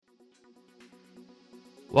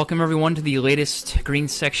Welcome, everyone, to the latest Green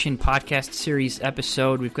Section podcast series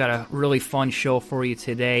episode. We've got a really fun show for you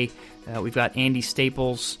today. We've got Andy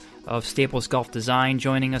Staples of Staples Golf Design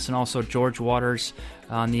joining us, and also George Waters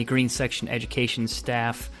on the Green Section education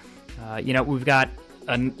staff. We've got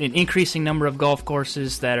an increasing number of golf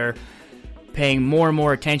courses that are paying more and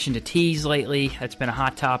more attention to tees lately. That's been a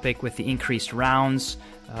hot topic with the increased rounds.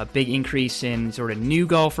 A big increase in sort of new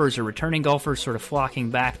golfers or returning golfers sort of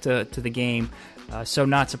flocking back to the game. So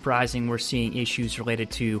not surprising, we're seeing issues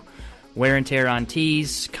related to wear and tear on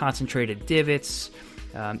tees, concentrated divots,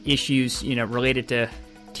 issues related to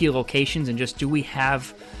tee locations, and just do we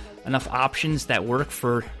have enough options that work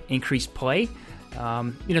for increased play?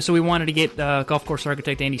 So we wanted to get golf course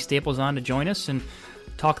architect Andy Staples on to join us and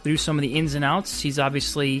talk through some of the ins and outs. He's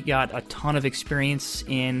obviously got a ton of experience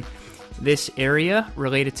in this area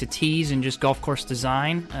related to tees and just golf course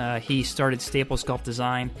design. He started Staples Golf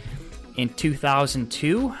Design in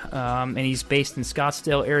 2002, and he's based in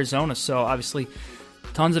Scottsdale, Arizona. So obviously,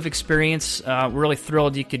 tons of experience. We're really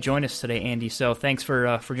thrilled you could join us today, Andy. So thanks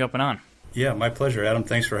for jumping on. Yeah, my pleasure, Adam.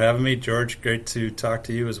 Thanks for having me. George, great to talk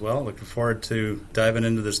to you as well. Looking forward to diving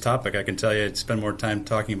into this topic. I can tell you I spend more time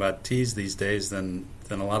talking about tees these days than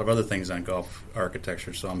a lot of other things on golf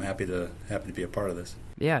architecture, so I'm happy to be a part of this.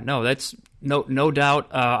 Yeah, no, that's no doubt.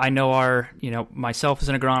 I know myself as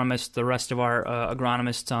an agronomist, the rest of our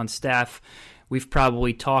agronomists on staff, we've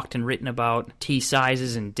probably talked and written about tee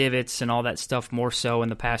sizes and divots and all that stuff more so in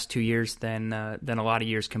the past 2 years than a lot of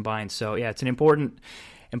years combined. So yeah, it's an important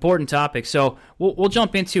topic. So we'll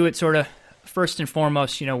jump into it sort of. First and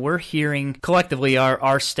foremost, we're hearing collectively,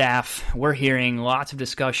 our staff, we're hearing lots of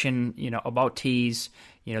discussion, about tees.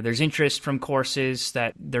 There's interest from courses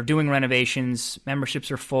that they're doing renovations, memberships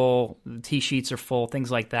are full, the tee sheets are full, things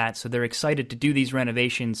like that. So they're excited to do these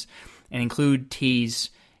renovations and include tees,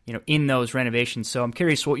 in those renovations. So I'm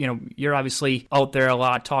curious, you're obviously out there a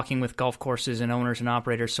lot talking with golf courses and owners and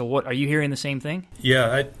operators. So what, are you hearing the same thing?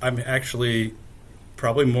 Yeah, I'm actually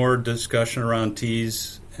probably more discussion around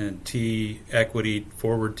tees and tee equity,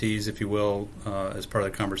 forward tees, if you will, as part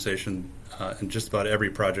of the conversation in just about every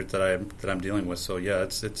project that I'm dealing with. So yeah,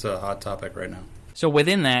 it's a hot topic right now. So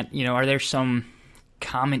within that, are there some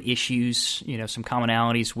common issues, some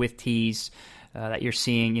commonalities with tees that you're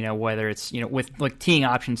seeing? Whether it's with like teeing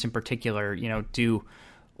options in particular, do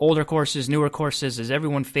older courses, newer courses, is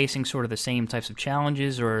everyone facing sort of the same types of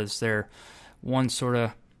challenges, or is there one sort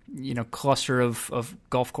of cluster of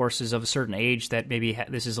golf courses of a certain age that maybe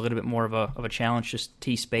this is a little bit more of a challenge, just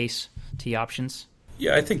tee space, tee options?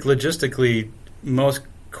 Yeah, I think logistically, most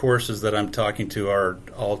courses that I'm talking to are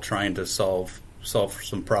all trying to solve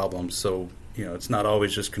some problems. So, it's not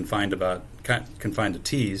always just confined to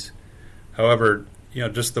tees. However,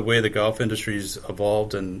 just the way the golf industry's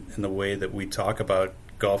evolved and the way that we talk about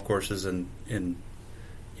golf courses and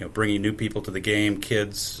bringing new people to the game,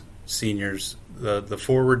 kids, seniors, the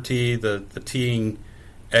forward tee, the teeing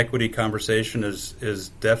equity conversation is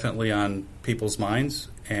definitely on people's minds,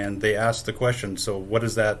 and they ask the question, so what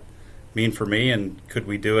does that mean for me, and could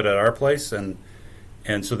we do it at our place? And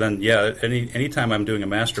so then, yeah, anytime I'm doing a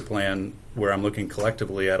master plan where I'm looking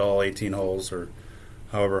collectively at all 18 holes or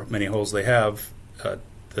however many holes they have,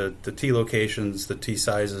 the tee locations, the tee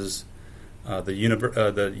sizes, the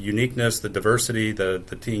uniqueness, the diversity,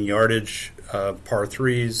 the teeing yardage, par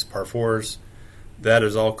threes, par fours, that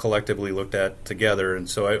is all collectively looked at together. And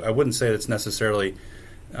so I wouldn't say it's necessarily,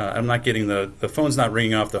 I'm not getting the phone's not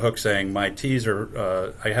ringing off the hook saying my tees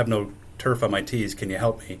are, I have no turf on my tees, can you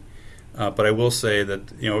help me? But I will say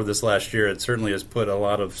that, over this last year, it certainly has put a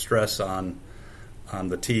lot of stress on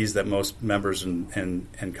the tees that most members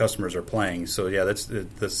and customers are playing. So yeah, that's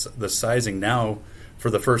the sizing now.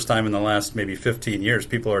 For the first time in the last maybe 15 years,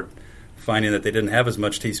 people are finding that they didn't have as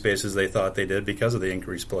much tee space as they thought they did because of the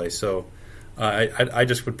increased play. So I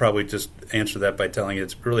just would probably just answer that by telling you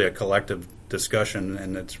it's really a collective discussion,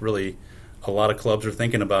 and it's really a lot of clubs are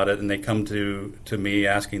thinking about it, and they come to me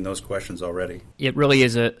asking those questions already. It really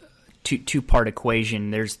is a two-part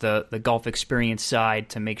equation. There's the golf experience side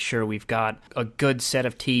to make sure we've got a good set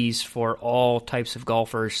of tees for all types of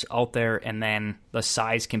golfers out there, and then the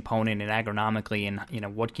size component and agronomically,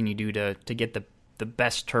 and what can you do to get the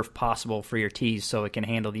best turf possible for your tees so it can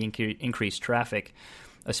handle the increased traffic,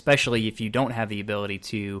 especially if you don't have the ability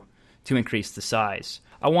to increase the size.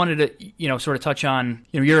 I wanted to, sort of touch on,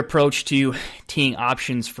 your approach to teeing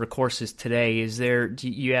options for courses today. Do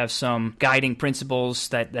you have some guiding principles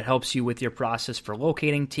that helps you with your process for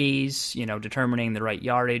locating tees, determining the right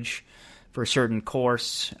yardage for a certain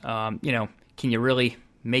course? Can you really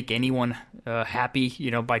make anyone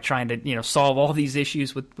happy, by trying to, solve all these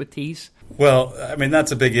issues with tees? Well, I mean,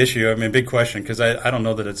 that's a big issue. I mean, big question, because I don't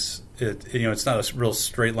know that it's not a real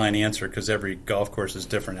straight line answer, because every golf course is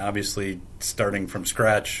different. Obviously, starting from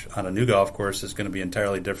scratch on a new golf course is going to be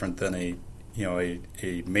entirely different than a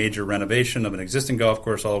major renovation of an existing golf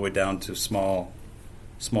course, all the way down to small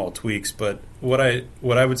tweaks. But what I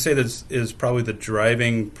would say that is probably the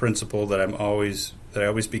driving principle that I always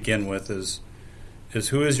begin with is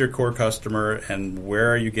who is your core customer, and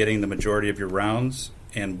where are you getting the majority of your rounds,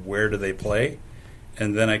 and where do they play?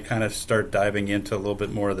 And then I kind of start diving into a little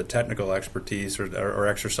bit more of the technical expertise or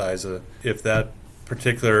exercise. If that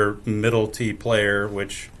particular middle tee player,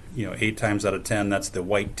 which 8 times out of 10, that's the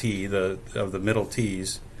white tee, of the middle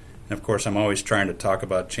tees. And of course, I'm always trying to talk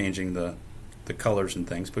about changing the colors and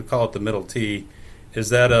things, but call it the middle tee. Is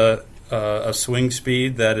that a swing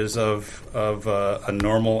speed that is of a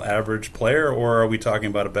normal average player, or are we talking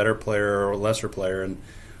about a better player or a lesser player? And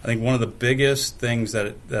I think one of the biggest things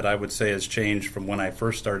that I would say has changed from when I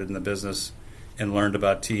first started in the business and learned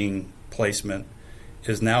about teeing placement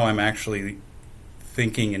is now I'm actually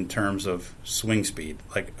thinking in terms of swing speed,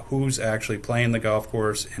 like who's actually playing the golf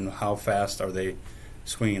course and how fast are they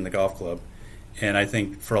swinging the golf club. And I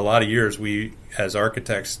think for a lot of years we as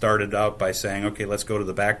architects started out by saying, okay, let's go to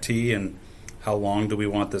the back tee, and how long do we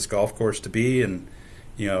want this golf course to be? And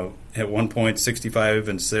at one point 65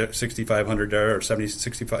 and 6,500 yards or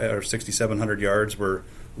 65 or 6,700 yards were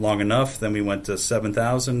long enough. Then we went to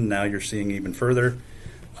 7,000. Now you're seeing even further.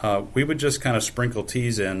 We would just kind of sprinkle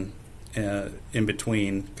tees in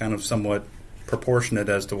between, kind of somewhat proportionate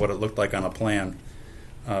as to what it looked like on a plan.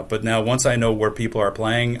 But now once I know where people are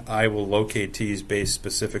playing, I will locate tees based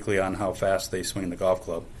specifically on how fast they swing the golf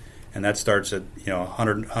club. And that starts at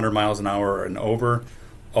 100 miles an hour and over,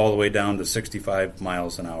 all the way down to 65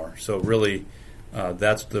 miles an hour. So really,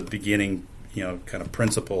 that's the beginning, kind of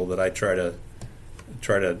principle that I try to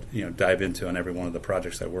dive into on every one of the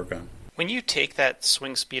projects I work on. When you take that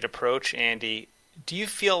swing speed approach, Andy, do you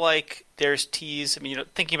feel like there's tees,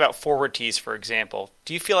 thinking about forward tees, for example,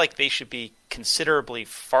 do you feel like they should be considerably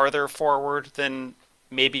farther forward than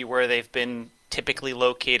maybe where they've been typically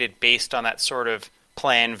located based on that sort of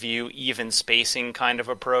plan view, even spacing kind of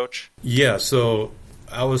approach? Yeah, so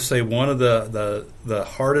I would say one of the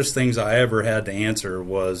hardest things I ever had to answer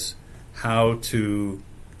was how to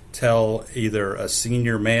tell either a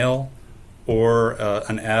senior male or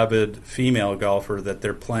an avid female golfer that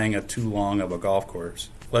they're playing a too long of a golf course.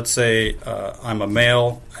 Let's say I'm a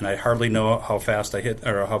male and I hardly know how fast I hit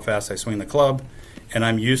or how fast I swing the club, and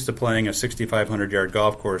I'm used to playing a 6,500 yard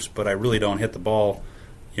golf course, but I really don't hit the ball,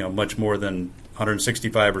 much more than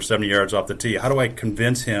 165 or 70 yards off the tee. How do I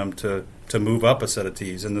convince him to move up a set of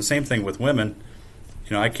tees? And the same thing with women.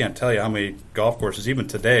 I can't tell you how many golf courses, even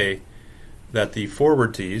today, that the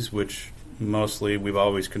forward tees, which mostly we've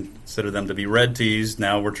always considered them to be red tees.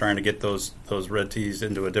 Now we're trying to get those red tees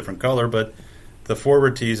into a different color, but the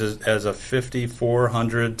forward tees as a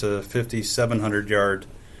 5,400 to 5,700 yard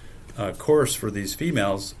course for these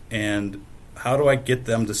females. And how do I get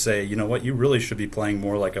them to say, you really should be playing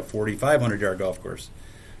more like a 4,500 yard golf course?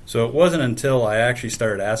 So it wasn't until I actually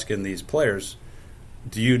started asking these players,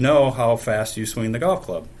 do you know how fast you swing the golf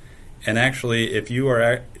club? And actually, if you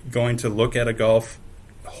are going to look at a golf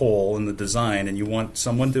hole in the design and you want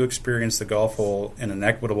someone to experience the golf hole in an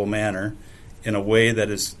equitable manner, in a way that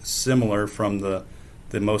is similar from the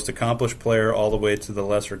most accomplished player all the way to the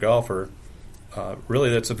lesser golfer, really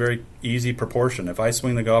that's a very easy proportion. If I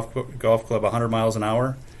swing the golf club 100 miles an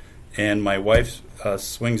hour and my wife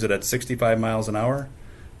swings it at 65 miles an hour,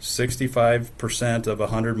 65% of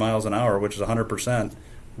 100 miles an hour, which is 100%,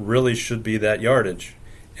 really should be that yardage.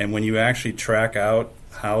 And when you actually track out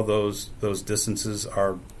how those distances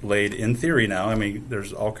are laid in theory now,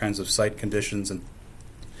 there's all kinds of site conditions and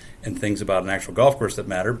things about an actual golf course that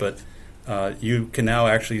matter, but you can now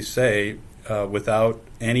actually say without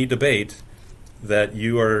any debate that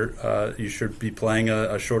you should be playing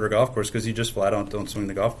a shorter golf course because you just flat out don't swing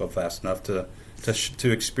the golf club fast enough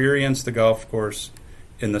to experience the golf course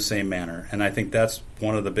in the same manner. And I think that's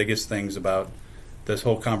one of the biggest things about this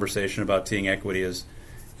whole conversation about teeing equity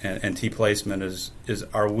and tee placement is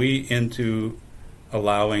are we into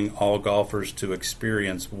allowing all golfers to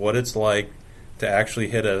experience what it's like to actually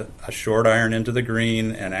hit a short iron into the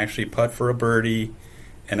green and actually putt for a birdie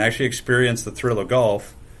and actually experience the thrill of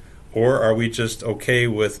golf? Or are we just okay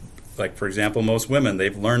with, like, for example, most women,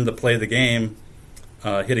 they've learned to play the game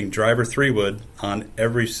hitting driver 3-wood on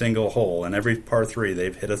every single hole, and every par 3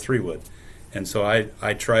 they've hit a 3-wood. And so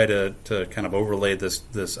I try to kind of overlay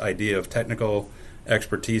this idea of technical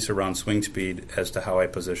expertise around swing speed as to how I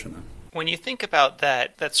position them. When you think about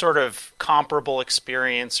that sort of comparable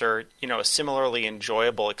experience or, a similarly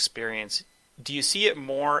enjoyable experience, do you see it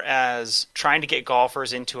more as trying to get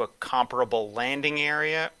golfers into a comparable landing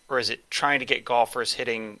area, or is it trying to get golfers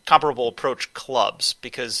hitting comparable approach clubs?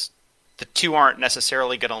 Because the two aren't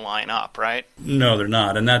necessarily going to line up, right? No, they're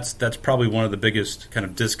not. And that's probably one of the biggest kind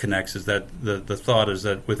of disconnects, is that the thought is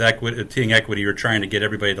that with teeing equity, you're trying to get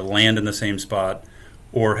everybody to land in the same spot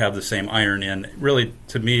or have the same iron in. Really,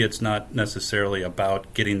 to me, it's not necessarily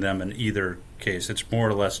about getting them in either case. It's more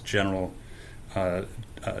or less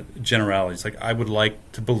generalities. Like, I would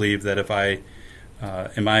like to believe that if I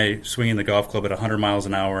am I swinging the golf club at 100 miles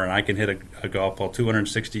an hour and I can hit a golf ball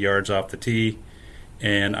 260 yards off the tee,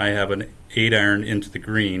 and I have an 8-iron into the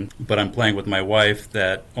green, but I'm playing with my wife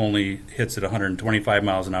that only hits at 125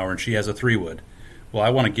 miles an hour and she has a 3-wood. Well, I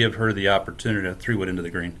want to give her the opportunity to 3-wood into the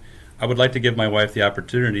green. I would like to give my wife the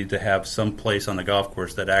opportunity to have some place on the golf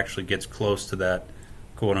course that actually gets close to that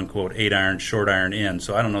quote-unquote 8-iron, short iron in.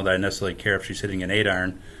 So I don't know that I necessarily care if she's hitting an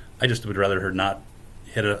 8-iron. I just would rather her not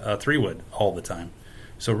hit a 3-wood all the time.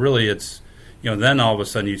 So really it's, then all of a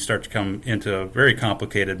sudden you start to come into a very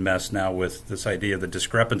complicated mess now with this idea of the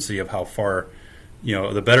discrepancy of how far,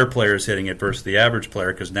 the better player is hitting it versus the average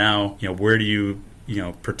player, because now, where do you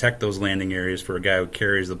protect those landing areas for a guy who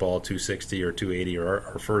carries the ball 260 or 280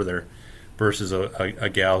 or further versus a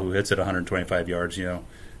gal who hits it 125 yards,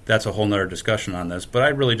 That's a whole nother discussion on this. But I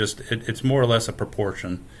really it's more or less a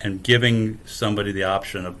proportion, and giving somebody the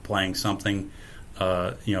option of playing something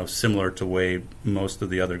similar to the way most of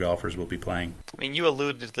the other golfers will be playing. I mean, you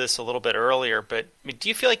alluded to this a little bit earlier, but do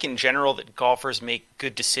you feel like in general that golfers make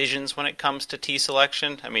good decisions when it comes to tee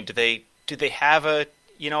selection? I mean, do they have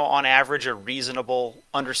on average, a reasonable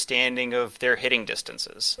understanding of their hitting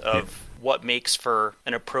distances, of what makes for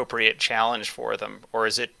an appropriate challenge for them? Or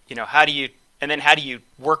is it, how do you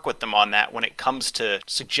work with them on that when it comes to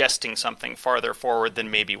suggesting something farther forward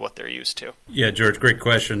than maybe what they're used to? Yeah, George, great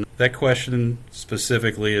question. That question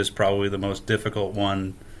specifically is probably the most difficult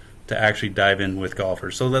one to actually dive in with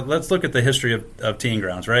golfers. So let's look at the history of teeing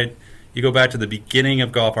grounds, right? You go back to the beginning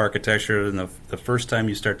of golf architecture, and the first time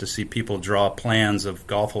you start to see people draw plans of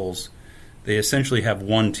golf holes, they essentially have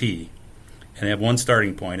one tee, and they have one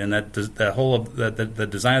starting point. And the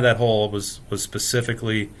design of that hole was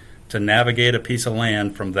specifically to navigate a piece of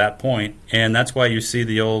land from that point. And that's why you see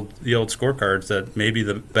the old scorecards that maybe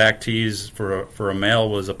the back tees for a male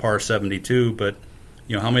was a par 72, but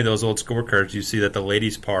how many of those old scorecards do you see that the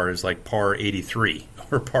ladies' par is like par 83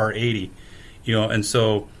 or par 80? And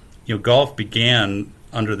so golf began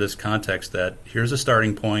under this context that here's a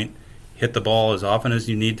starting point, hit the ball as often as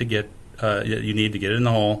you need to get it in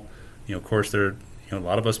the hole. Of course, there a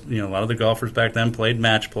lot of us, a lot of the golfers back then played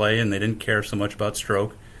match play, and they didn't care so much about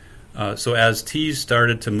stroke. So as tees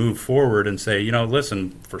started to move forward and say,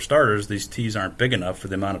 listen, for starters, these tees aren't big enough for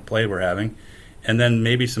the amount of play we're having, and then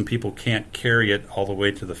maybe some people can't carry it all the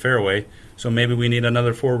way to the fairway, so maybe we need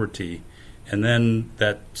another forward tee. And then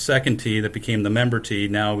that second tee that became the member tee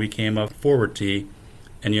now became a forward tee,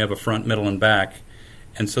 and you have a front, middle, and back.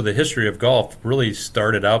 And so the history of golf really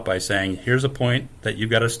started out by saying, here's a point that you've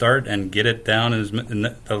got to start and get it down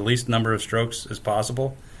in the least number of strokes as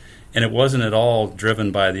possible. And it wasn't at all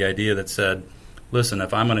driven by the idea that said, listen,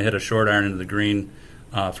 if I'm going to hit a short iron into the green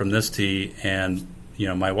from this tee and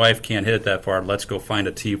my wife can't hit it that far, let's go find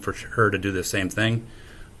a tee for her to do the same thing.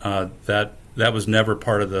 That was never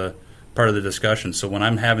part of the discussion. So when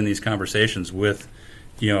I'm having these conversations with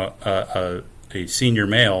a senior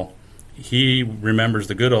male, he remembers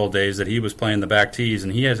the good old days that he was playing the back tees,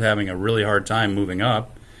 and he is having a really hard time moving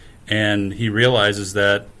up, and he realizes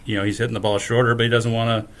that he's hitting the ball shorter, but he doesn't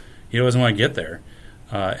want to get there.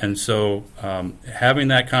 And so having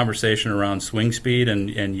that conversation around swing speed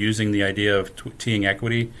and using the idea of teeing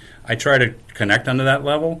equity, I try to connect onto that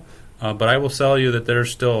level. But I will tell you that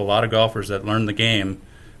there's still a lot of golfers that learn the game.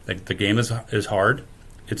 The game is hard.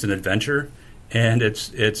 It's an adventure, and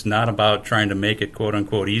it's not about trying to make it quote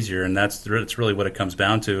unquote easier. And that's really what it comes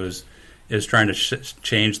down to is trying to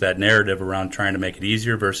change that narrative around trying to make it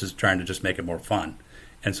easier versus trying to just make it more fun.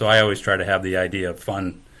 And so I always try to have the idea of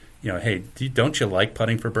fun. Hey, don't you like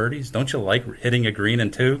putting for birdies? Don't you like hitting a green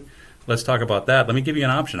in two? Let's talk about that. Let me give you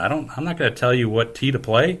an option. I'm not going to tell you what tee to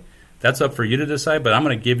play. That's up for you to decide, but I'm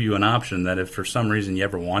going to give you an option that if for some reason you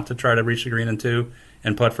ever want to try to reach the green in two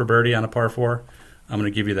and putt for birdie on a par 4, I'm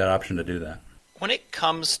going to give you that option to do that. When it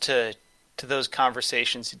comes to those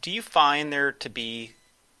conversations, do you find there to be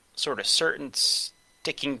sort of certain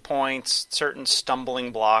sticking points, certain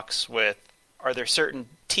stumbling blocks are there certain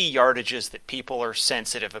tee yardages that people are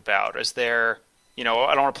sensitive about? Is there I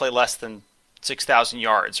don't want to play less than 6,000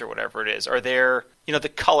 yards or whatever it is. Are there, the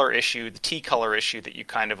color issue, the tee color issue that you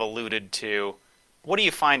kind of alluded to? What do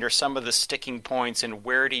you find are some of the sticking points, and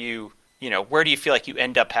where do you feel like you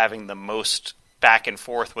end up having the most back and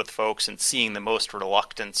forth with folks and seeing the most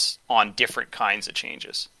reluctance on different kinds of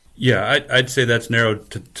changes? Yeah, I'd say that's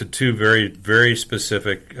narrowed to two very, very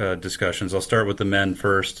specific discussions. I'll start with the men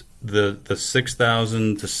first. The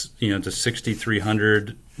 6,000 to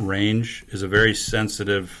 6,300 range is a very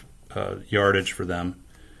sensitive yardage for them.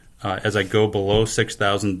 As I go below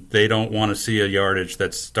 6,000, they don't want to see a yardage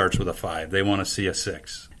that starts with a 5. They want to see a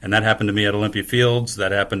 6. And that happened to me at Olympia Fields.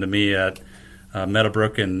 That happened to me at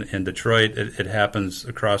Meadowbrook in Detroit. It happens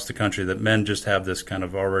across the country that men just have this kind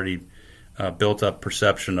of already built-up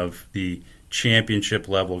perception of the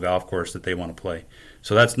championship-level golf course that they want to play.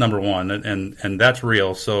 So that's number one, and that's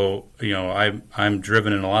real. So, I'm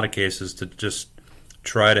driven in a lot of cases to just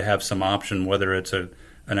try to have some option, whether it's an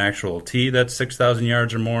actual tee that's 6,000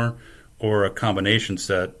 yards or more, or a combination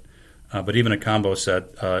set. But even a combo set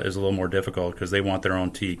is a little more difficult because they want their own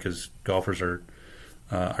tee, because golfers are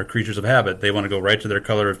creatures of habit. They want to go right to their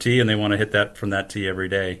color of tee, and they want to hit that from that tee every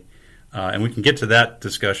day. And we can get to that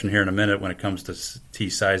discussion here in a minute when it comes to tee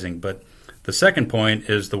sizing. But the second point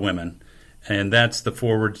is the women, and that's the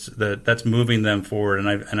forwards. That's moving them forward.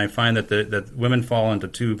 And I find that women fall into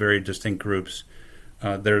two very distinct groups.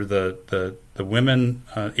 They're the women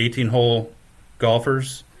 18-hole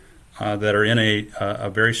golfers that are in a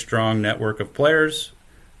very strong network of players,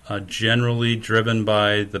 generally driven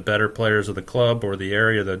by the better players of the club or the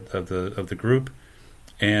area of the group,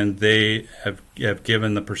 and they have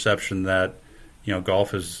given the perception that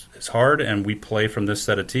golf is hard, and we play from this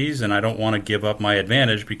set of tees, and I don't want to give up my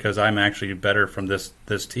advantage because I'm actually better from this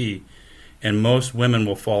tee. And most women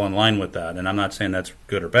will fall in line with that. And I'm not saying that's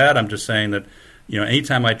good or bad. I'm just saying that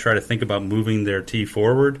anytime I try to think about moving their tee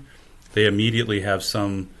forward, they immediately have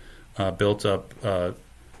some built up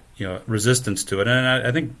resistance to it. And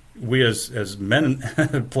I think we as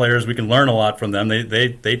men players, we can learn a lot from them.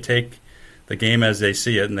 They take the game as they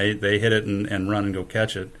see it, and they hit it and run and go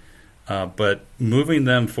catch it. But moving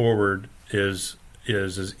them forward is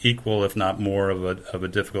as equal, if not more, of a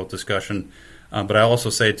difficult discussion. But I also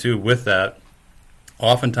say too, with that,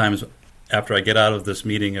 oftentimes after I get out of this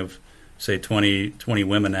meeting of say 20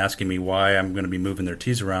 women asking me why I'm going to be moving their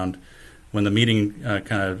tees around, when the meeting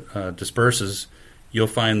kind of disperses, you'll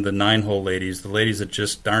find the 9-hole ladies, the ladies that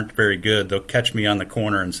just aren't very good. They'll catch me on the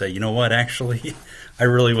corner and say, you know what, actually, I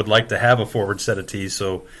really would like to have a forward set of tees.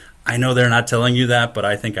 So I know they're not telling you that, but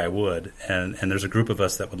I think I would. And there's a group of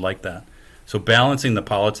us that would like that. So balancing the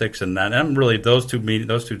politics and that, and really those two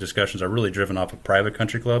discussions are really driven off of private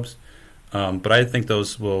country clubs. But I think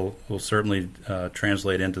those will certainly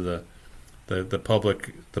translate into the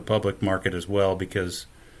public market as well, because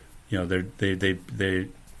they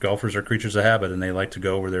golfers are creatures of habit, and they like to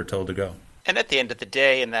go where they're told to go. And at the end of the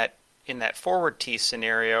day, in that forward tee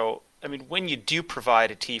scenario, I mean, when you do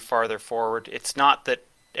provide a tee farther forward, it's not that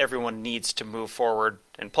everyone needs to move forward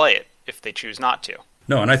and play it if they choose not to.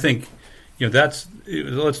 No, and I think that's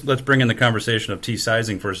let's bring in the conversation of tee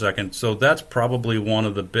sizing for a second. So that's probably one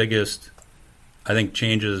of the biggest, I think,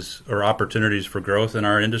 changes or opportunities for growth in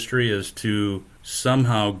our industry, is to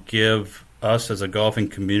somehow give us as a golfing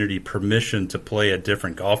community permission to play a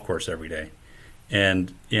different golf course every day.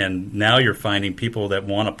 And now you're finding people that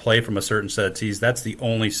want to play from a certain set of tees. That's the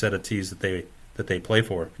only set of tees that they play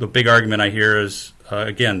for. The big argument I hear is,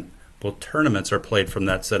 tournaments are played from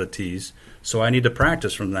that set of tees, so I need to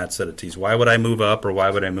practice from that set of tees. Why would I move up or why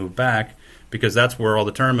would I move back? Because that's where all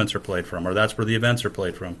the tournaments are played from, or that's where the events are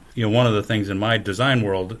played from. One of the things in my design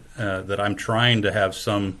world that I'm trying to have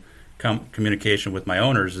some communication with my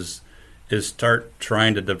owners is start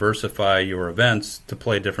trying to diversify your events to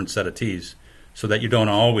play a different set of tees, so that you don't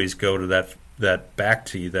always go to that back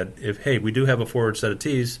tee. That if, hey, we do have a forward set of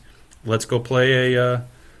tees, let's go play a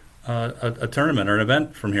tournament or an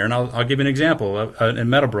event from here. And I'll give you an example. In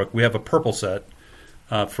Meadowbrook, we have a purple set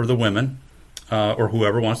for the women, or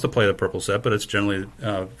whoever wants to play the purple set, but it's generally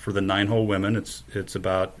for the 9-hole women. It's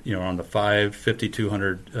about on the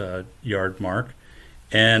 5,200 yard mark.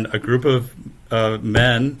 And a group of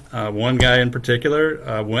men, one guy in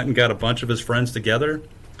particular, went and got a bunch of his friends together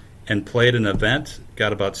and played an event,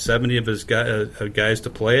 got about 70 of his guys to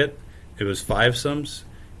play it. It was fivesomes.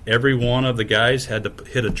 Every one of the guys had to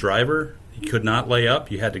hit a driver. You could not lay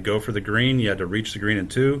up. You had to go for the green. You had to reach the green in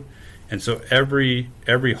two. And so every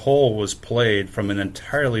hole was played from an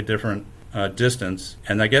entirely different distance.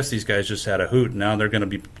 And I guess these guys just had a hoot. Now they're going to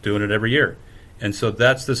be doing it every year. And so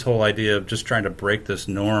that's this whole idea of just trying to break this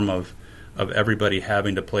norm of of everybody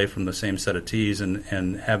having to play from the same set of tees,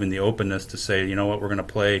 and having the openness to say, you know what, we're going to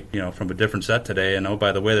play, from a different set today, and oh,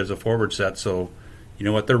 by the way, there's a forward set, so you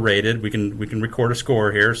know what, they're rated. We can record a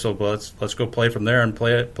score here, so let's go play from there and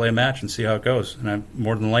play a match and see how it goes. And I'm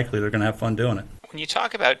more than likely they're going to have fun doing it. When you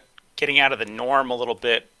talk about getting out of the norm a little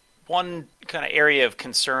bit, one kind of area of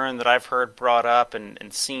concern that I've heard brought up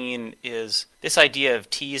and seen is this idea of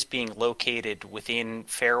tees being located within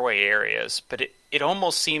fairway areas. But it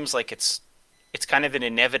almost seems like it's kind of an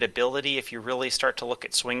inevitability if you really start to look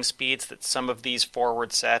at swing speeds that some of these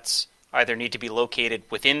forward sets either need to be located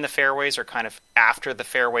within the fairways or kind of after the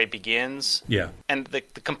fairway begins. Yeah. And the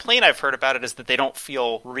complaint I've heard about it is that they don't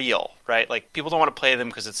feel real, right? Like, people don't want to play them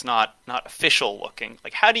because it's not official looking.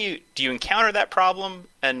 Like, how do you encounter that problem,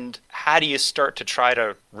 and how do you start to try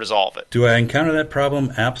to resolve it? Do I encounter that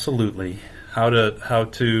problem? Absolutely. How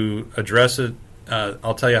to address it?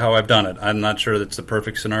 I'll tell you how I've done it. I'm not sure that's the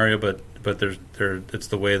perfect scenario, but it's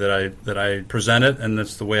the way that I present it, and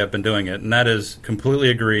that's the way I've been doing it. And that is, completely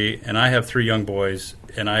agree. And I have 3 young boys,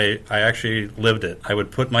 and I actually lived it. I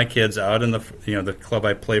would put my kids out in the club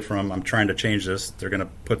I play from. I'm trying to change this. They're going to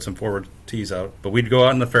put some forward tees out, but we'd go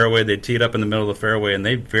out in the fairway. They'd tee it up in the middle of the fairway, and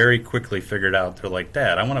they very quickly figured out. They're like,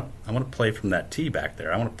 Dad, I want to play from that tee back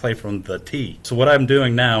there. I want to play from the tee. So what I'm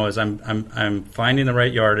doing now is I'm finding the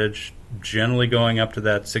right yardage, generally going up to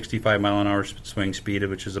that 65 mile an hour swing speed,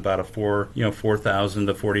 which is about a 4,000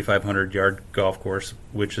 to 4,500 yard golf course,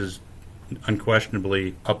 which is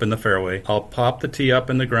unquestionably up in the fairway. I'll pop the tee up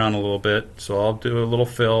in the ground a little bit, so I'll do a little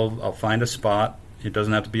fill. I'll find a spot. It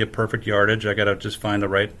doesn't have to be a perfect yardage. I got to just find the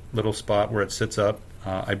right little spot where it sits up.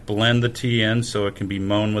 I blend the tee in so it can be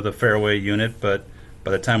mown with a fairway unit, but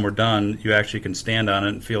by the time we're done, you actually can stand on it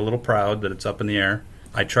and feel a little proud that it's up in the air.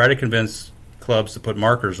 I try to convince clubs to put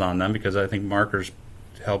markers on them, because I think markers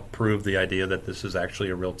help prove the idea that this is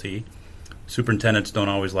actually a real tee. Superintendents don't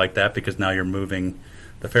always like that, because now you're moving.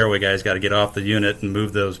 The fairway guy's got to get off the unit and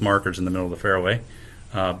move those markers in the middle of the fairway.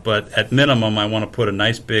 But at minimum, I want to put a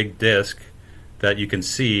nice big disc that you can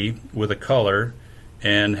see with a color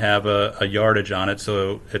and have a yardage on it,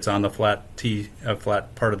 so it's on the flat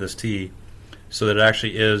part of this tee, so that it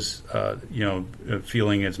actually is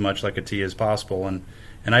feeling as much like a tee as possible.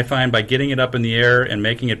 And I find by getting it up in the air and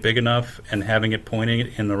making it big enough and having it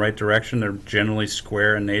pointing in the right direction, they're generally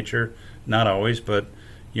square in nature. Not always, but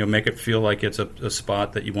make it feel like it's a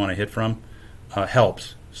spot that you want to hit from,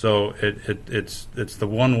 helps. So it's the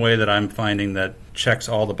one way that I'm finding that checks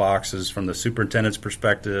all the boxes, from the superintendent's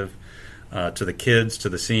perspective, to the kids, to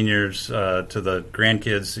the seniors, to the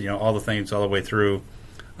grandkids, all the things all the way through.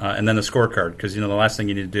 And then the scorecard, because the last thing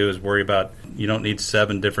you need to do is worry about, you don't need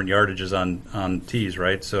 7 different yardages on tees,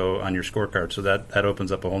 right? So on your scorecard, so that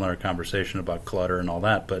opens up a whole other conversation about clutter and all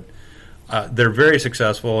that. But they're very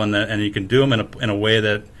successful, and you can do them in a way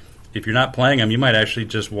that, if you're not playing them, you might actually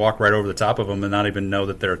just walk right over the top of them and not even know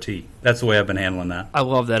that they're a tee. That's the way I've been handling that. I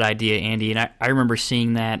love that idea, Andy, and I remember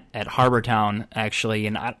seeing that at Harbor Town, actually,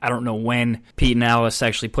 and I don't know when Pete and Alice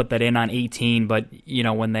actually put that in on 18, but,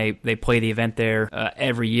 when they play the event there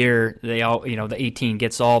every year, they all, the 18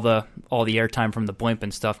 gets all the airtime from the blimp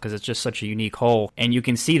and stuff, because it's just such a unique hole. And you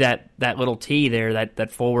can see that little tee there,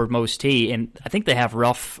 that forward-most tee, and I think they have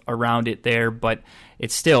rough around it there, but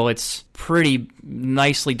it's pretty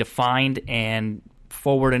nicely defined and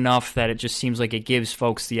forward enough that it just seems like it gives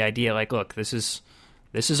folks the idea, like, look, this is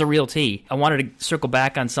a real tee. I wanted to circle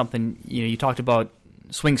back on something. You talked about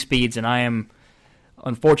swing speeds, and I am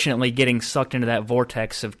unfortunately getting sucked into that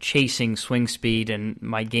vortex of chasing swing speed, and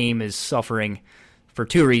my game is suffering for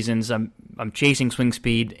 2 reasons. I'm chasing swing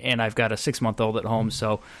speed, and I've got a 6-month-old at home,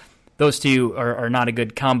 so those two are not a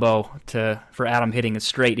good combo for Adam hitting it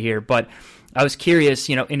straight here. But I was curious,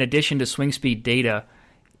 in addition to swing speed data,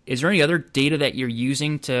 is there any other data that you're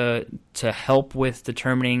using to help with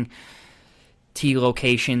determining tee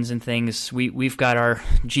locations and things? We've got our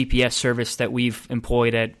GPS service that we've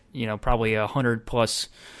employed at probably 100+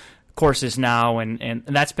 courses now, and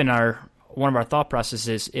that's been one of our thought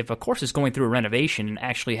processes. If a course is going through a renovation, and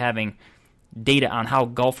actually having data on how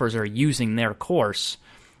golfers are using their course,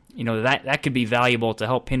 that could be valuable to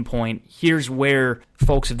help pinpoint, here's where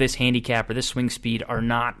folks of this handicap or this swing speed are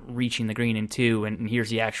not reaching the green in 2, and here's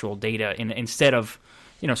the actual data. And instead of,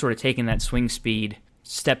 sort of taking that swing speed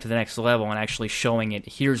step to the next level and actually showing it,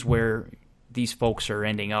 here's where these folks are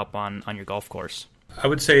ending up on your golf course. I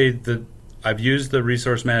would say that I've used the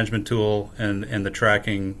resource management tool and the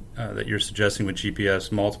tracking that you're suggesting with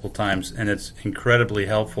GPS multiple times, and it's incredibly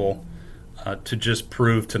helpful to just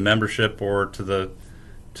prove to membership or to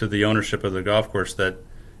the ownership of the golf course that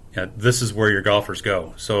this is where your golfers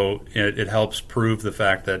go. So it helps prove the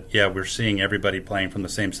fact that, we're seeing everybody playing from the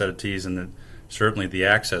same set of tees, and that certainly the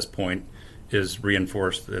access point is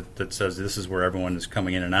reinforced that says this is where everyone is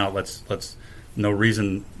coming in and out. Let's no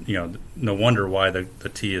reason, no wonder why the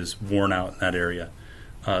tee is worn out in that area.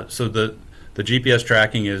 So the GPS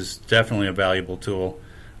tracking is definitely a valuable tool.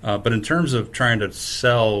 But in terms of trying to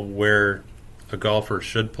sell where a golfer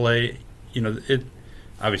should play,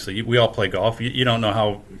 obviously, we all play golf. You don't know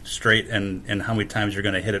how straight and how many times you're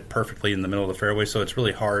going to hit it perfectly in the middle of the fairway, so it's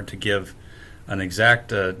really hard to give an exact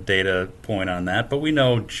data point on that. But we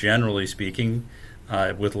know, generally speaking,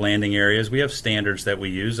 with landing areas, we have standards that we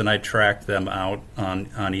use, and I track them out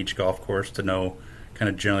on each golf course to know kind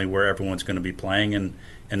of generally where everyone's going to be playing, and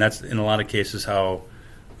that's in a lot of cases how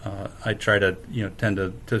I try to tend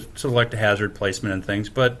to select a hazard placement and things.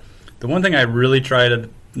 But the one thing I really try to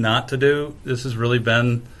not to do, this has really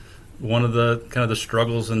been one of the kind of the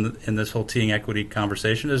struggles in this whole teeing equity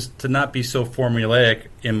conversation, is to not be so formulaic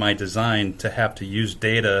in my design to have to use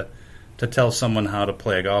data to tell someone how to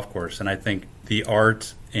play a golf course. And I think the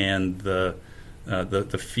art and the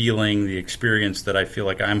feeling, the experience that I feel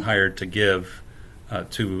like I'm hired to give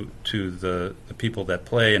to the people that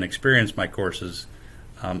play and experience my courses,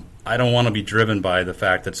 I don't want to be driven by the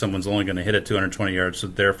fact that someone's only going to hit it 220 yards, so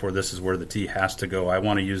therefore this is where the tee has to go. I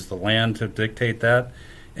want to use the land to dictate that.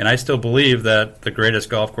 And I still believe that the greatest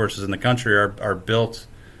golf courses in the country are built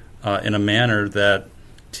in a manner that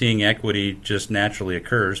teeing equity just naturally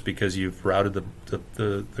occurs because you've routed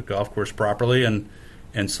the golf course properly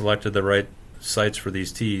and selected the right sites for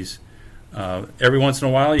these tees. Every once in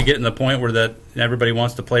a while you get in the point where that everybody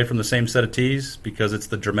wants to play from the same set of tees because it's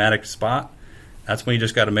the dramatic spot. That's when you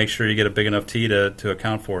just got to make sure you get a big enough tee to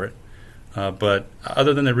account for it. But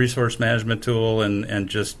other than the resource management tool and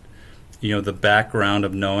just the background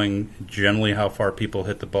of knowing generally how far people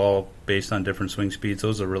hit the ball based on different swing speeds,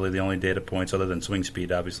 those are really the only data points other than swing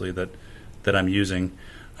speed, obviously, that I'm using.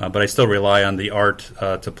 But I still rely on the art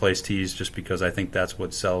to place tees just because I think that's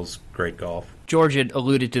what sells great golf. George had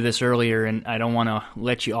alluded to this earlier, and I don't want to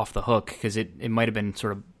let you off the hook because it might have been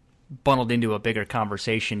sort of bundled into a bigger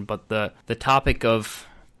conversation, but the topic of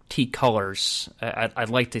tee colors, I'd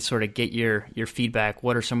like to sort of get your feedback.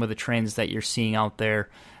 What are some of the trends that you're seeing out there,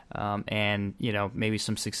 and maybe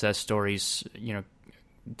some success stories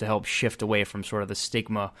to help shift away from sort of the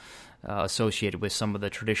stigma associated with some of the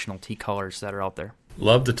traditional tee colors that are out there?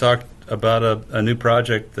 Love to talk about a new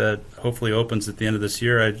project that hopefully opens at the end of this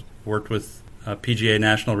year. I worked with PGA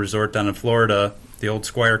National Resort down in Florida, the old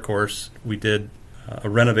Squire course. We did a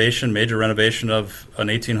major renovation of an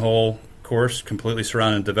 18-hole course, completely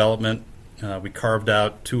surrounded development. We carved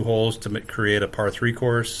out 2 holes to create a par 3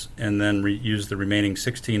 course, and then used the remaining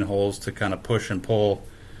 16 holes to kind of push and pull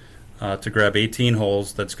to grab 18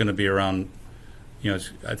 holes. That's going to be around,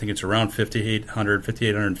 I think it's around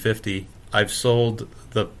 5,850. I've sold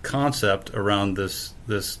the concept around this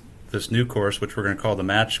new course, which we're going to call the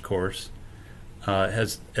match course,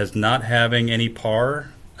 as not having any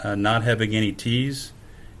par, not having any tees,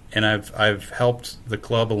 and I've helped the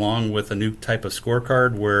club along with a new type of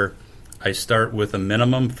scorecard where I start with a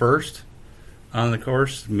minimum first on the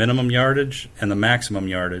course, minimum yardage, and the maximum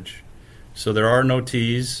yardage. So there are no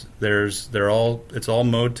tees. It's all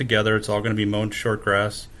mowed together. It's all going to be mowed short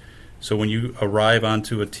grass. So when you arrive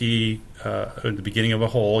onto a tee at the beginning of a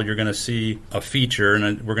hole, you're going to see a feature,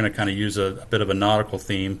 and we're going to kind of use a bit of a nautical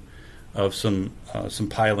theme of some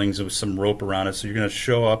pilings with some rope around it. So you're going to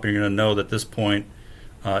show up, and you're going to know that this point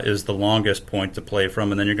is the longest point to play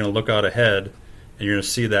from, and then you're going to look out ahead, and you're going to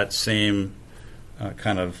see that same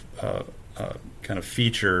kind of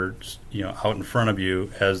feature, out in front of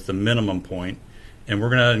you as the minimum point. And we're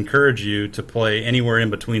going to encourage you to play anywhere in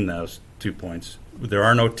between those 2 points. There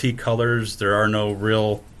are no tee colors. There are no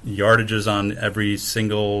real yardages on every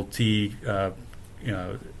single tee,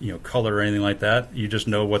 color or anything like that. You just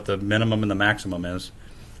know what the minimum and the maximum is,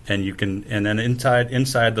 and you can. And then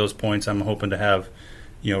inside those points, I'm hoping to have,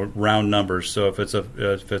 round numbers. So if it's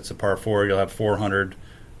a par 4, you'll have 400,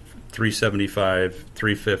 375,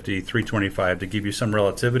 350, 325 to give you some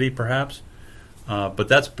relativity, perhaps. But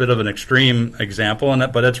that's a bit of an extreme example,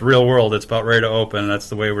 but it's real world. It's about ready to open, and that's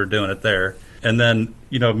the way we're doing it there. And then,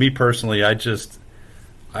 me personally, I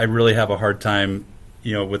really have a hard time,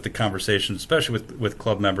 with the conversation, especially with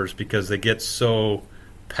club members, because they get so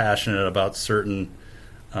passionate about certain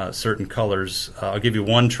colors. I'll give you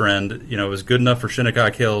one trend. It was good enough for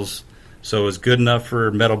Shinnecock Hills, so it was good enough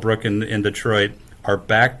for Meadowbrook in Detroit. Our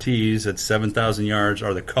back tees at 7,000 yards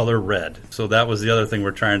are the color red. So that was the other thing.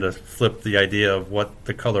 We're trying to flip the idea of what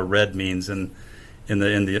the color red means. And in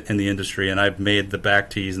the industry, and I've made the back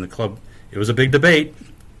tees in the club. It was a big debate,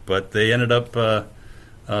 but they ended up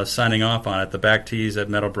signing off on it. The back tees at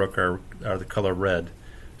Meadowbrook are the color red.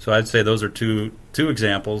 So I'd say those are two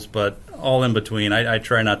examples, but all in between. I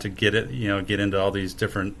try not to get into all these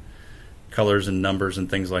different colors and numbers and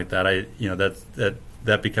things like that.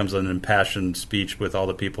 That becomes an impassioned speech with all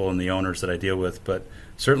the people and the owners that I deal with. But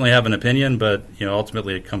certainly have an opinion, but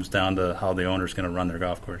ultimately it comes down to how the owner's going to run their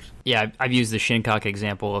golf course. Yeah, I've used the Shinnecock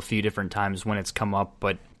example a few different times when it's come up,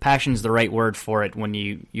 but passion's the right word for it when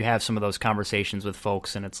you have some of those conversations with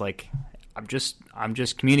folks, and it's like, I'm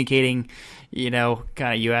just communicating, kind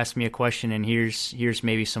of, you asked me a question and here's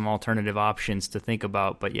maybe some alternative options to think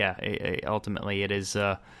about. But yeah, ultimately it is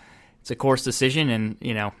it's a course decision,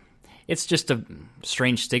 and it's just a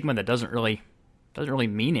strange stigma that doesn't really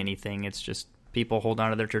mean anything. It's just people hold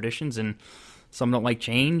on to their traditions, and some don't like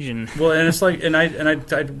change. And it's like, and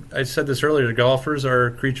I said this earlier, golfers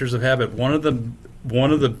are creatures of habit. One of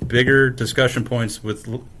the bigger discussion points with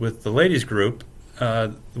the ladies group,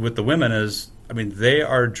 with the women, is, they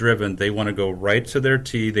are driven. They want to go right to their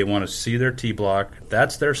tee. They want to see their tee block.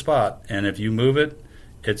 That's their spot. And if you move it,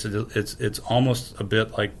 it's almost a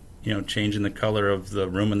bit like changing the color of the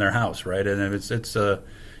room in their house, right? And it's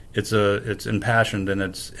impassioned, and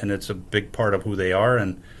it's a big part of who they are,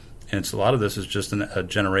 and it's a lot of this is just a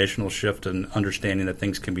generational shift and understanding that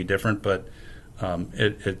things can be different. But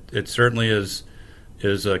it certainly is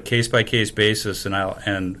a case by case basis,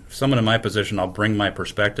 and someone in my position, I'll bring my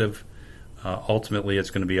perspective. Ultimately,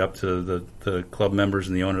 it's going to be up to the club members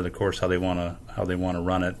and the owner of the course how they want to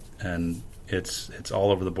run it, and it's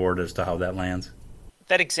all over the board as to how that lands.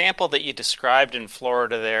 That example that you described in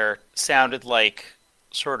Florida there sounded like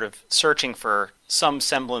sort of searching for some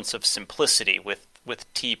semblance of simplicity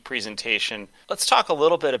with tee presentation. Let's talk a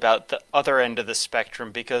little bit about the other end of the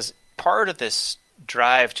spectrum, because part of this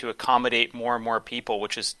drive to accommodate more and more people,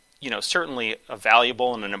 which is certainly a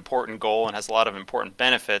valuable and an important goal and has a lot of important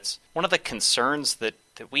benefits. One of the concerns that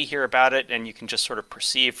we hear about it, and you can just sort of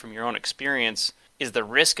perceive from your own experience, is the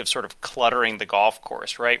risk of sort of cluttering the golf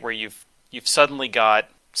course, right? Where you've suddenly got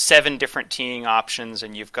 7 different teeing options,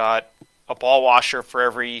 and you've got a ball washer for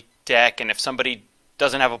every deck, and if somebody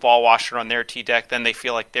doesn't have a ball washer on their tee deck, then they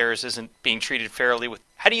feel like theirs isn't being treated fairly.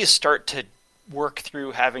 How do you start to work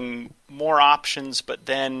through having more options, but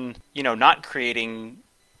then, not creating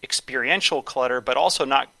experiential clutter, but also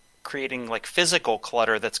not creating like physical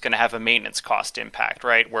clutter that's going to have a maintenance cost impact,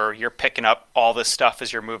 right? Where you're picking up all this stuff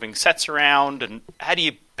as you're moving sets around, and how do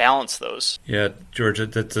you balance those? Yeah, George,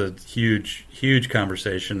 that's a huge, huge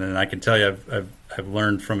conversation, and I can tell you I've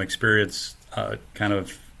learned from experience, kind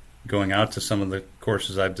of going out to some of the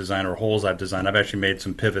courses I've designed or holes I've designed. I've actually made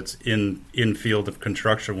some pivots in field of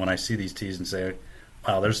construction when I see these tees and say,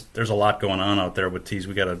 wow, there's a lot going on out there with tees.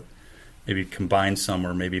 We got to maybe combine some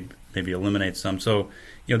or maybe eliminate some. So,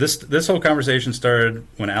 this whole conversation started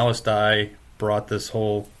when Alice Dye brought this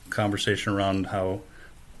whole conversation around how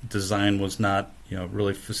design was not,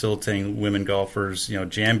 really facilitating women golfers.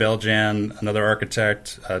 Jan Beljan, another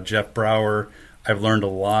architect, Jeff Brower. I've learned a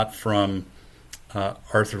lot from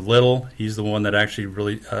Arthur Little. He's the one that actually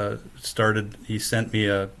really started. He sent me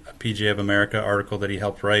a PGA of America article that he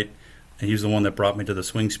helped write, and he's the one that brought me to the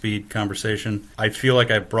swing speed conversation. I feel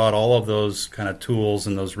like I've brought all of those kind of tools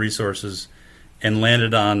and those resources and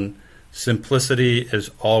landed on simplicity is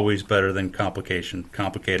always better than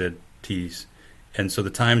complicated tees. And so the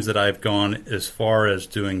times that I've gone as far as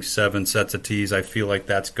doing 7 sets of tees, I feel like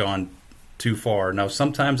that's gone too far. Now,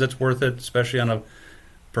 sometimes it's worth it, especially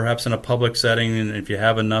perhaps in a public setting, and if you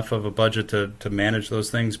have enough of a budget to manage those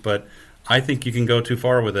things. But I think you can go too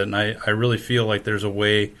far with it, and I really feel like there's a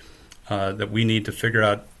way that we need to figure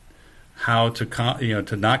out how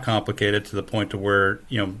to not complicate it to the point to where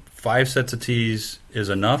 5 sets of tees is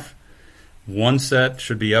enough. 1 set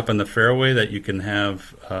should be up in the fairway that you can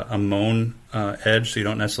have a mown edge so you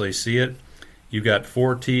don't necessarily see it. You got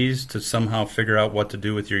 4 tees to somehow figure out what to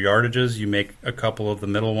do with your yardages. You make a couple of the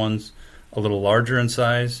middle ones a little larger in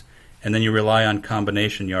size, and then you rely on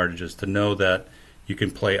combination yardages to know that you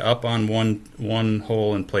can play up on one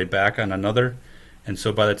hole and play back on another. And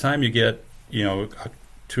so by the time you get 2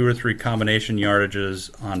 or 3 combination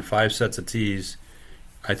yardages on 5 sets of tees,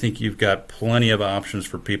 I think you've got plenty of options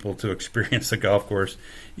for people to experience the golf course.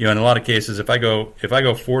 In a lot of cases, if I go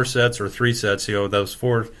 4 sets or 3 sets, those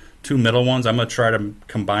 2 middle ones, I'm going to try to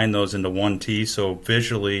combine those into 1 tee. So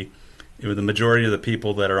visually, the majority of the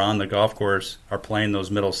people that are on the golf course are playing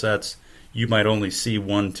those middle sets. You might only see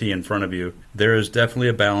 1 tee in front of you. There is definitely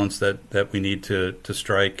a balance that we need to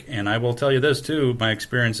strike. And I will tell you this too, my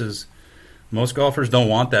experiences Most golfers don't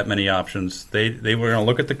want that many options. They were going to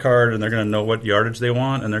look at the card and they're going to know what yardage they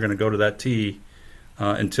want, and they're going to go to that tee.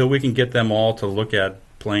 Until we can get them all to look at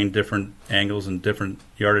playing different angles and different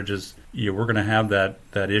yardages, we're going to have that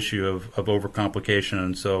issue of overcomplication.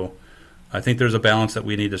 And so I think there's a balance that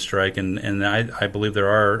we need to strike, and I believe there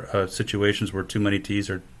are situations where too many tees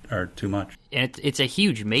are too much. And it's a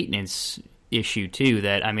huge maintenance issue too.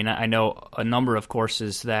 That, I mean, I know a number of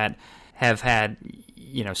courses that have had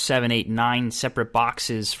 7, 8, 9 separate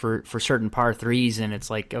boxes for certain par threes, and it's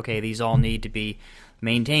like, okay, these all need to be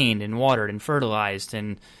maintained and watered and fertilized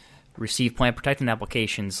and receive plant protectant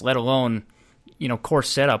applications, let alone course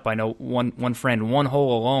setup. I know one friend, one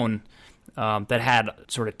hole alone, that had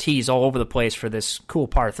sort of tees all over the place for this cool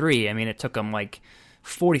par 3. I mean, it took them like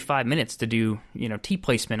 45 minutes to do tee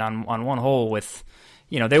placement on one hole with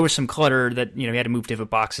there was some clutter that you had to move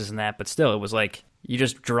different boxes and that, but still it was like you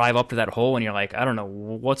just drive up to that hole and you're like, I don't know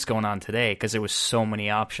what's going on today, because there was so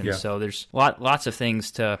many options. Yeah. So there's lots of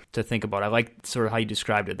things to think about. I like sort of how you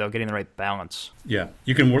described it, though, getting the right balance. Yeah,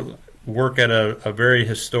 you can work at a very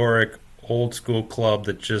historic, old-school club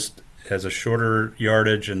that just has a shorter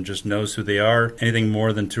yardage and just knows who they are. Anything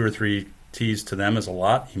more than 2 or 3 tees to them is a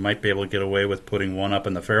lot. You might be able to get away with putting one up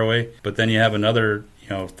in the fairway, but then you have another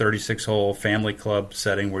 36-hole family club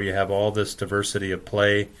setting where you have all this diversity of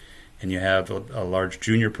play, and you have a large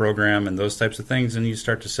junior program and those types of things, and you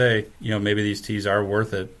start to say, maybe these tees are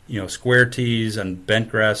worth it. Square tees and bent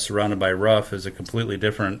grass surrounded by rough is a completely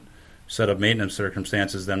different set of maintenance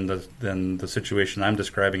circumstances than the situation I'm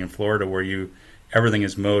describing in Florida, where everything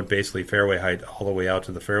is mowed basically fairway height all the way out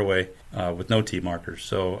to the fairway with no tee markers.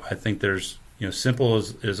 So I think there's simple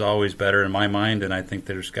is always better in my mind, and I think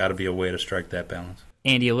there's got to be a way to strike that balance.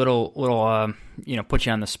 Andy, a little put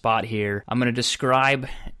you on the spot here. I'm going to describe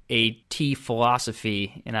a tee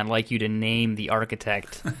philosophy, and I'd like you to name the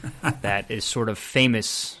architect that is sort of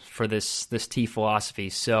famous for this tee philosophy.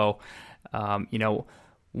 So,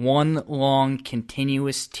 one long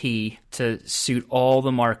continuous tee to suit all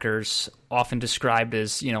the markers, often described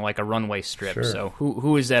as like a runway strip. Sure. So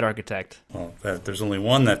who is that architect? Well, there's only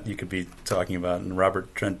one that you could be talking about, and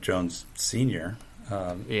Robert Trent Jones Sr.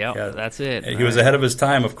 That's it. He was ahead of his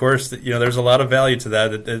time, of course. There's a lot of value to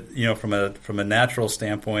that. From a natural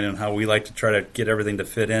standpoint, and how we like to try to get everything to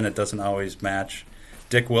fit in, it doesn't always match.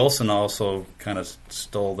 Dick Wilson also kind of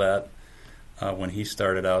stole that when he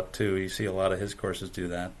started out too. You see a lot of his courses do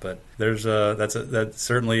that. But that's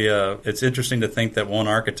certainly it's interesting to think that one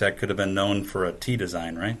architect could have been known for a tee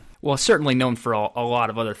design, right? Well, certainly known for a lot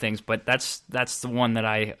of other things, but that's the one that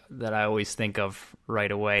I always think of right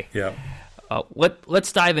away. Yeah.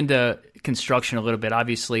 Let's dive into construction a little bit.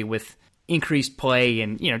 Obviously, with increased play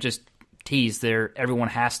and just tees, there everyone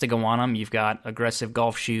has to go on them. You've got aggressive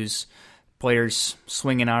golf shoes, players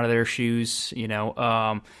swinging out of their shoes.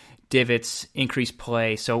 Divots, increased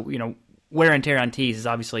play. So wear and tear on tees is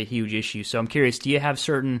obviously a huge issue. So I'm curious, do you have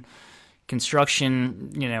certain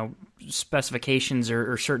construction specifications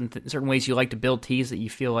or certain ways you like to build tees that you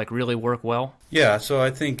feel like really work well? Yeah. So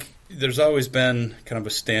I think there's always been kind of a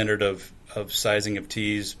standard of sizing of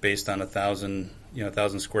tees based on 1,000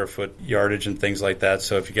 square foot yardage and things like that.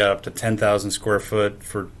 So if you got up to 10,000 square foot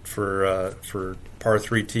for par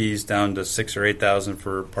 3 tees, down to 6,000 or 8,000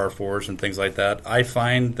 for par 4s and things like that, I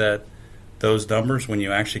find that those numbers, when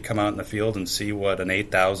you actually come out in the field and see what an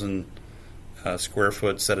 8,000 square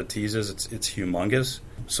foot set of tees is, it's humongous.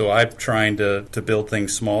 So I'm trying to build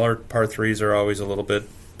things smaller. Par 3s are always a little bit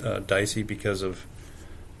dicey because of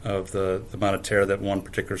the amount of tear that one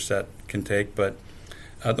particular set can take. But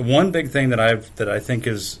the one big thing that I think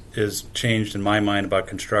is changed in my mind about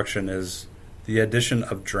construction is the addition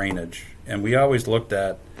of drainage. And we always looked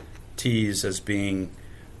at tees as being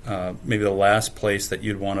maybe the last place that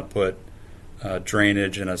you'd want to put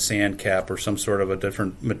drainage and a sand cap or some sort of a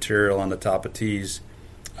different material on the top of tees.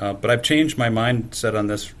 But I've changed my mindset on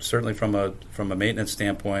this, certainly from a maintenance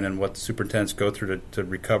standpoint, and what the superintendents go through to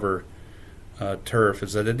recover turf,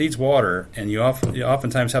 is that it needs water, and you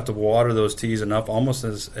oftentimes have to water those tees enough, almost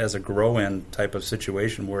as a grow-in type of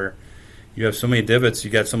situation, where you have so many divots,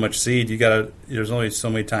 you got so much seed, there's only so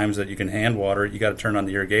many times that you can hand water it. You got to turn on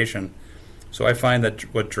the irrigation. So I find that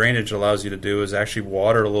what drainage allows you to do is actually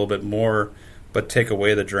water a little bit more, but take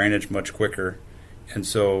away the drainage much quicker. And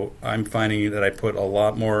so I'm finding that I put a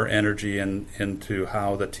lot more energy into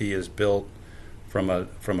how the tee is built from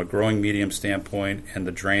a growing medium standpoint, and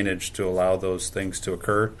the drainage to allow those things to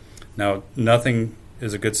occur. Now, nothing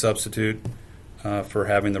is a good substitute for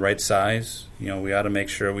having the right size. We ought to make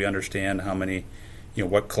sure we understand how many,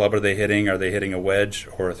 what club are they hitting? Are they hitting a wedge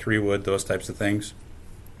or a 3-wood? Those types of things.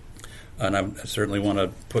 and I certainly want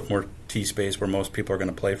to put more tee space where most people are going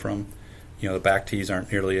to play from. The back tees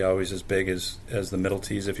aren't nearly always as big as the middle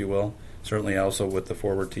tees, if you will. Certainly also with the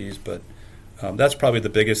forward tees, but that's probably the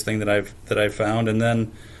biggest thing that I've found. And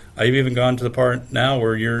then I've even gone to the part now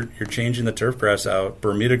where you're changing the turf grass out.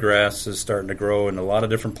 Bermuda grass is starting to grow in a lot of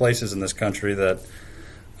different places in this country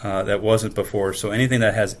that wasn't before. So anything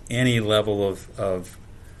that has any level of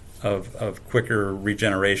quicker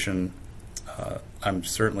regeneration, I'm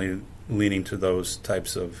certainly leaning to those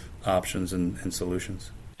types of options and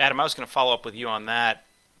solutions. Adam, I was going to follow up with you on that.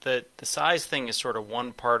 The size thing is sort of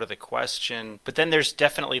one part of the question, but then there's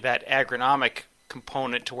definitely that agronomic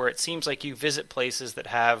component to where it seems like you visit places that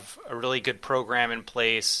have a really good program in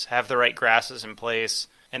place, have the right grasses in place,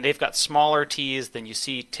 and they've got smaller tees than you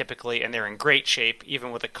see typically, and they're in great shape,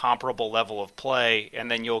 even with a comparable level of play. And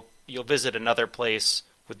then you'll visit another place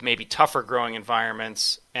with maybe tougher growing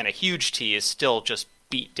environments, and a huge tee is still just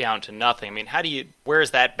beat down to nothing. I mean, where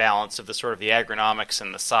is that balance of the sort of the agronomics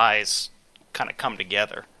and the size kind of come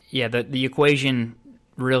together? Yeah, the equation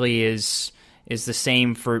really is the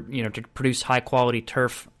same for, to produce high quality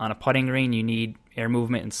turf on a putting green, you need air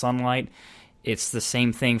movement and sunlight. It's the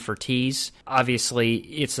same thing for tees. Obviously,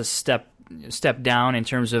 it's a step down in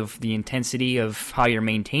terms of the intensity of how you're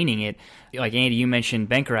maintaining it. Like Andy, you mentioned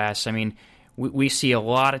bent grass. I mean, we see a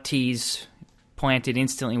lot of tees planted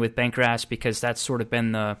instantly with bent grass because that's sort of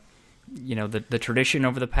been the tradition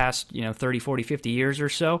over the past 30, 40, 50 years or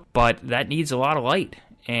so. But that needs a lot of light,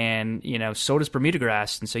 and so does Bermuda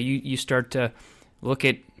grass. And so you start to look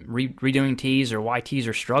at redoing tees or why tees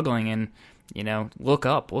are struggling, and look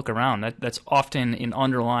around. That's often an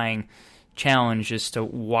underlying challenge as to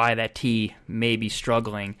why that tee may be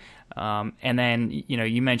struggling. And then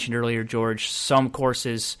you mentioned earlier, George, some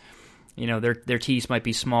courses, their tees might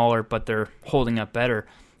be smaller, but they're holding up better.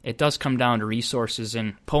 It does come down to resources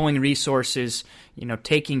and pulling resources,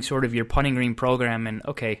 taking sort of your putting green program and,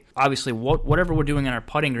 okay, obviously whatever we're doing on our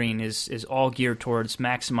putting green is all geared towards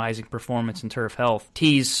maximizing performance and turf health.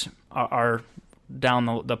 Tees are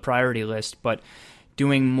down the priority list, but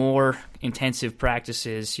doing more intensive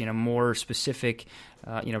practices, more specific,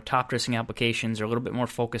 top dressing applications, or a little bit more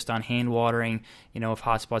focused on hand watering, if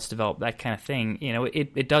hot spots develop, that kind of thing,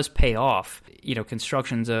 it does pay off.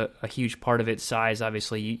 Construction's a huge part of it. Size,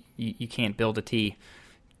 obviously, you can't build a tee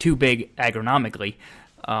too big agronomically.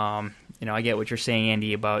 I get what you're saying,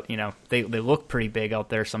 Andy, about, they look pretty big out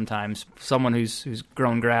there sometimes. Someone who's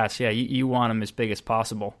grown grass, yeah, you want them as big as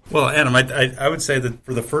possible. Well, Adam, I would say that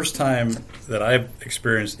for the first time that I've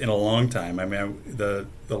experienced in a long time, I mean, the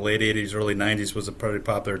late 80s, early 90s was a pretty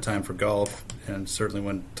popular time for golf, and certainly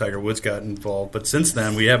when Tiger Woods got involved. But since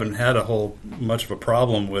then, we haven't had much of a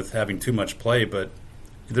problem with having too much play, but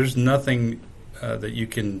there's nothing that you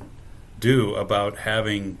can do about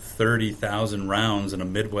having 30,000 rounds in a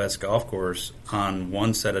Midwest golf course on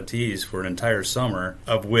one set of tees for an entire summer,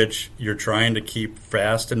 of which you're trying to keep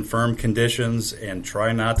fast and firm conditions and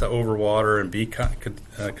try not to overwater and be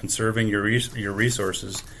conserving your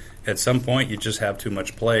resources. At some point, you just have too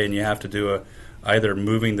much play, and you have to do either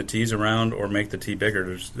moving the tees around or make the tee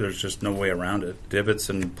bigger. There's just no way around it.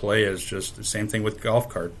 Divots and play is just the same thing with golf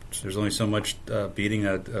carts. There's only so much beating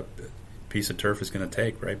a piece of turf is going to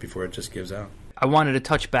take right before it just gives out. I wanted to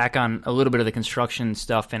touch back on a little bit of the construction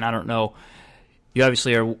stuff, and I don't know, you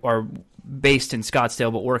obviously are based in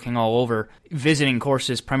Scottsdale but working all over, visiting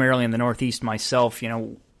courses primarily in the Northeast myself.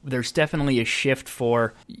 There's definitely a shift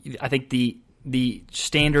for, I think the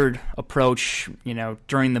standard approach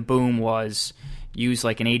during the boom was use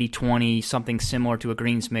like an 80-20, something similar to a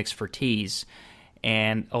greens mix for tees,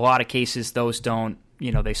 and a lot of cases those don't,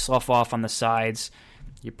 they slough off on the sides.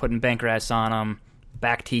 You're putting bent grass on them.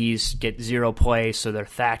 Back tees get zero play, so they're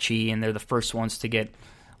thatchy, and they're the first ones to get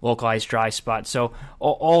localized dry spots. So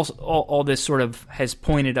all this sort of has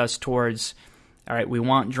pointed us towards, all right, we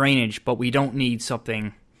want drainage, but we don't need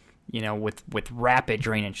something, with rapid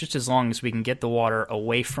drainage. Just as long as we can get the water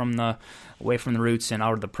away from the roots and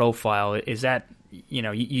out of the profile. Is that,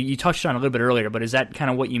 you touched on it a little bit earlier, but is that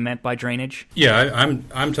kind of what you meant by drainage? Yeah,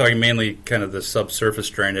 I'm talking mainly kind of the subsurface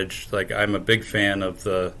drainage. Like, I'm a big fan of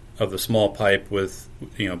the small pipe with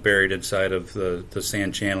buried inside of the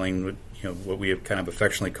sand channeling. What we have kind of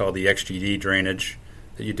affectionately called the XGD drainage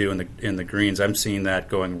that you do in the greens. I'm seeing that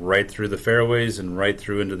going right through the fairways and right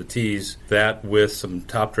through into the tees. That with some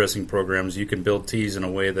top dressing programs, you can build tees in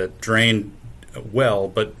a way that drain well,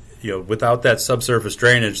 but without that subsurface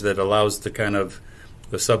drainage that allows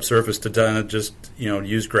the subsurface to just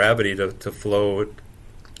use gravity to flow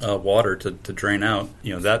water to drain out.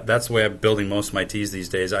 That's the way I'm building most of my tees these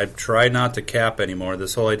days. I try not to cap anymore.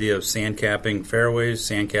 This whole idea of sand capping fairways,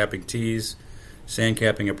 sand capping tees, sand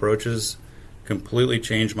capping approaches completely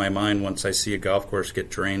changed my mind once I see a golf course get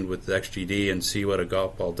drained with XGD and see what a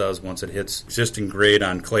golf ball does once it hits existing grade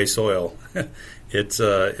on clay soil.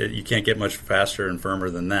 You can't get much faster and firmer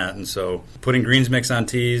than that. And so putting greens mix on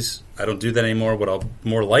tees, I don't do that anymore. What I'll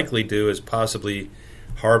more likely do is possibly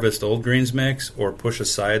harvest old greens mix or push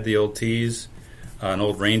aside the old tees. An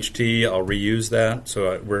old range tee, I'll reuse that.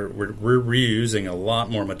 So we're reusing a lot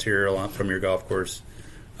more material from your golf course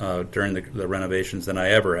during the renovations than I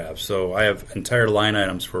ever have. So I have entire line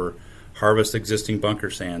items for harvest existing bunker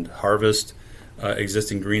sand, harvest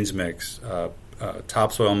existing greens mix,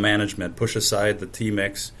 topsoil management, push aside the tee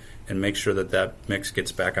mix, and make sure that mix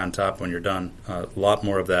gets back on top when you're done. A lot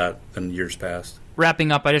more of that than years past.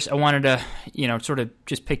 Wrapping up, I wanted to, sort of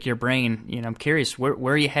just pick your brain. I'm curious, where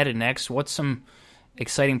are you headed next? What's some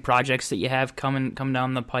exciting projects that you have come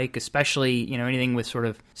down the pike, especially, anything with sort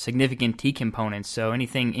of significant tee components? So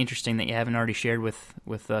anything interesting that you haven't already shared with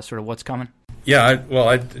sort of what's coming? Yeah,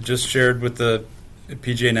 I just shared with the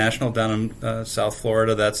PGA National down in South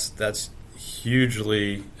Florida. That's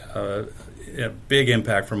hugely a big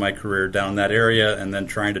impact for my career down in that area, and then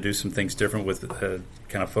trying to do some things different with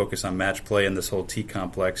kind of focus on match play and this whole tee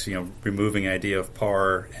complex, removing the idea of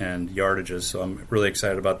par and yardages. So I'm really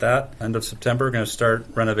excited about that. End of September, going to start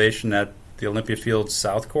renovation at the Olympia Fields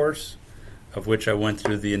South course, of which I went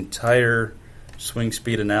through the entire swing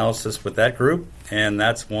speed analysis with that group, and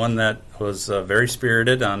that's one that was very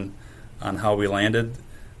spirited on how we landed.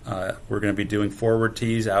 We're going to be doing forward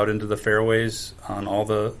tees out into the fairways on all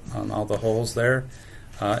the holes there,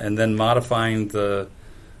 and then modifying the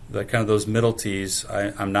kind of those middle tees.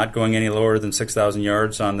 I'm not going any lower than 6,000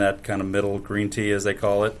 yards on that kind of middle green tee, as they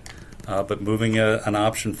call it, but moving an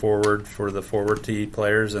option forward for the forward tee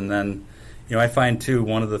players. And then, I find too,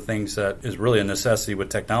 one of the things that is really a necessity with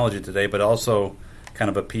technology today, but also kind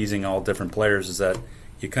of appeasing all different players, is that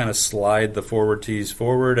you kind of slide the forward tees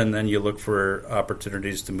forward, and then you look for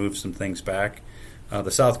opportunities to move some things back.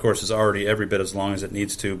 The South course is already every bit as long as it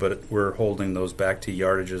needs to, but we're holding those back tee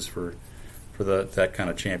yardages for that kind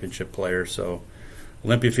of championship player. So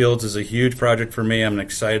Olympia Fields is a huge project for me. I'm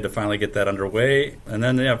excited to finally get that underway. And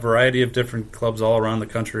then a variety of different clubs all around the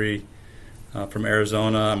country. From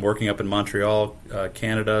Arizona, I'm working up in Montreal,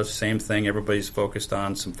 Canada. Same thing. Everybody's focused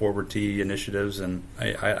on some forward tee initiatives, and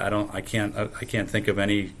I can't think of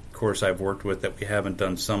any course I've worked with that we haven't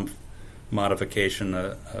done some modification,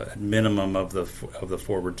 at minimum of the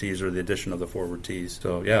forward tees or the addition of the forward tees.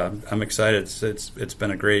 So yeah, I'm excited. It's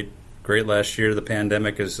been a great last year. The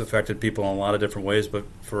pandemic has affected people in a lot of different ways, but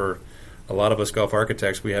for a lot of us golf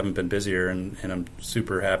architects, we haven't been busier, and I'm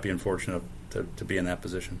super happy and fortunate to be in that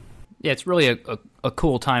position. Yeah, it's really a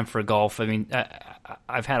cool time for golf. I mean,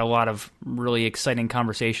 I've had a lot of really exciting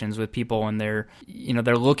conversations with people, and they're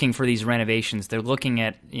looking for these renovations. They're looking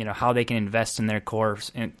at how they can invest in their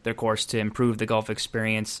course to improve the golf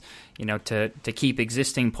experience. To keep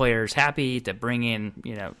existing players happy, to bring in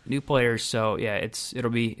new players. So yeah, it'll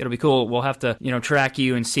be cool. We'll have to track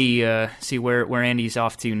you and see where Andy's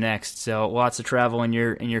off to next. So lots of travel in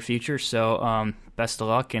your future. So best of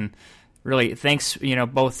luck, and really, thanks,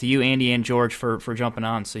 both you, Andy, and George for jumping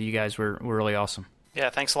on. So you guys were really awesome.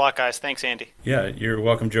 Yeah, thanks a lot, guys. Thanks, Andy. Yeah, you're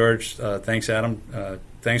welcome, George. Thanks, Adam.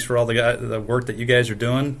 Thanks for all the work that you guys are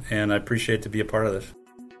doing, and I appreciate to be a part of this.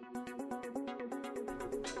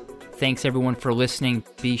 Thanks, everyone, for listening.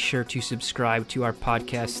 Be sure to subscribe to our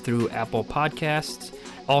podcast through Apple Podcasts.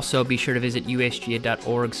 Also, be sure to visit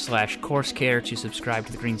usga.org/coursecare to subscribe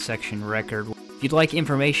to the Green Section Record. If you'd like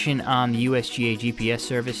information on the USGA GPS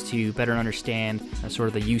service to better understand sort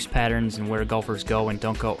of the use patterns and where golfers go and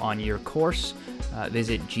don't go on your course,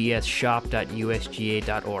 visit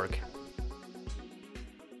gsshop.usga.org.